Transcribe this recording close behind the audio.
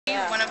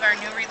One of our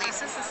new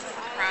releases. This is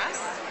the cross.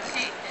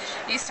 Okay.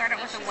 You start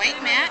out with a white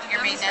mat,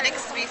 your magnetic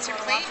spacer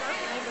plate,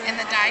 and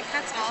the die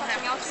cuts all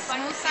have a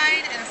smooth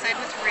side and a side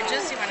with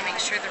ridges. You want to make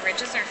sure the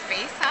ridges are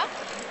face up.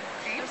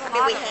 Okay.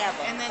 We have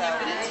them. And then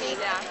you're going to take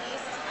a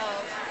piece of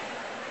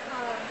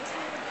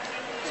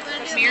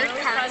mirrored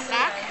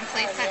cardstock and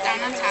place that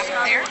down on top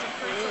of there.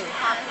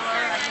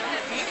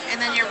 Okay. And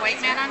then your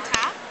white mat on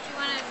top. Do you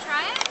want to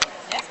try it?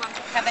 Yes.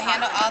 Have the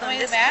handle all the way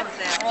to the back.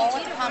 Roll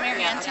with the palm of your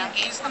hand to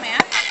engage the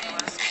mat. And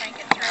just crank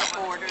it through.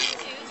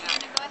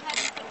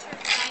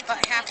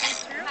 About halfway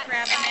through,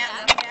 grab the mat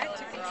in the back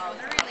to control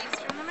the release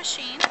from the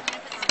machine.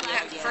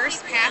 That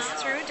first pass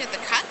through did the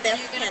cut. That's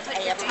hint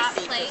I ever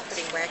received was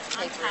putting wax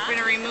tape. We're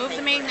going to remove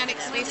the magnetic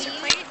spacer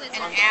plate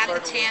and add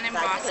the tan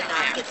embossing I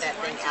mat. could not get that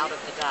thing out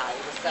of the die. It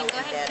was so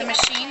embedded. The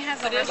machine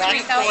has over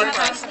 3,000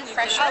 pounds of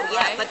pressure. Oh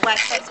yeah, but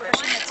wax tape. It's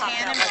pushing the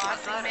tan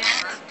embossing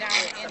mat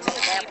down into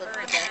the paper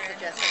and through the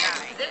die,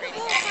 creating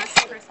a nice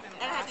crisp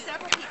And I had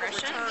several people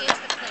impression. return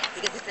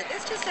because they said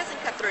this just doesn't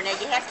cut through. Now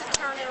you have to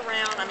turn it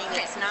around. I mean,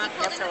 it's not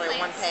necessarily a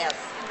one pass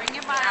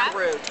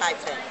through type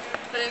thing.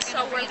 But it's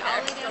so worth it.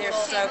 They're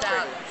so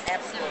pretty.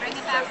 Absolutely.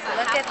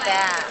 Look at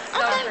that.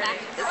 So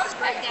pretty. This is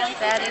great.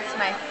 That is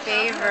my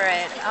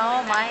favorite.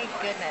 Oh my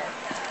goodness.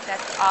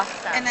 That's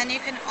awesome. And then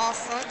you can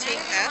also take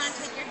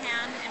this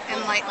and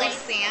lightly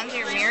sand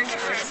your mirrored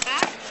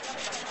cardstock.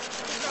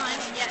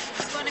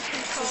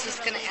 This is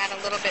just going to add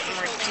a little bit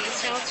more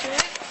detail to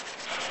it.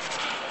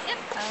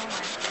 Oh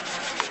my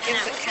goodness.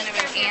 Gives it kind of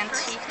an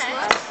antique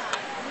look.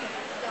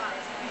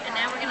 And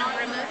now we're going to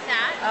remove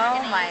that.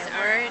 Oh my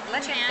word.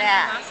 Look at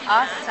that.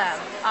 Awesome.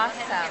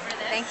 Awesome.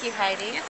 Thank you, Heidi.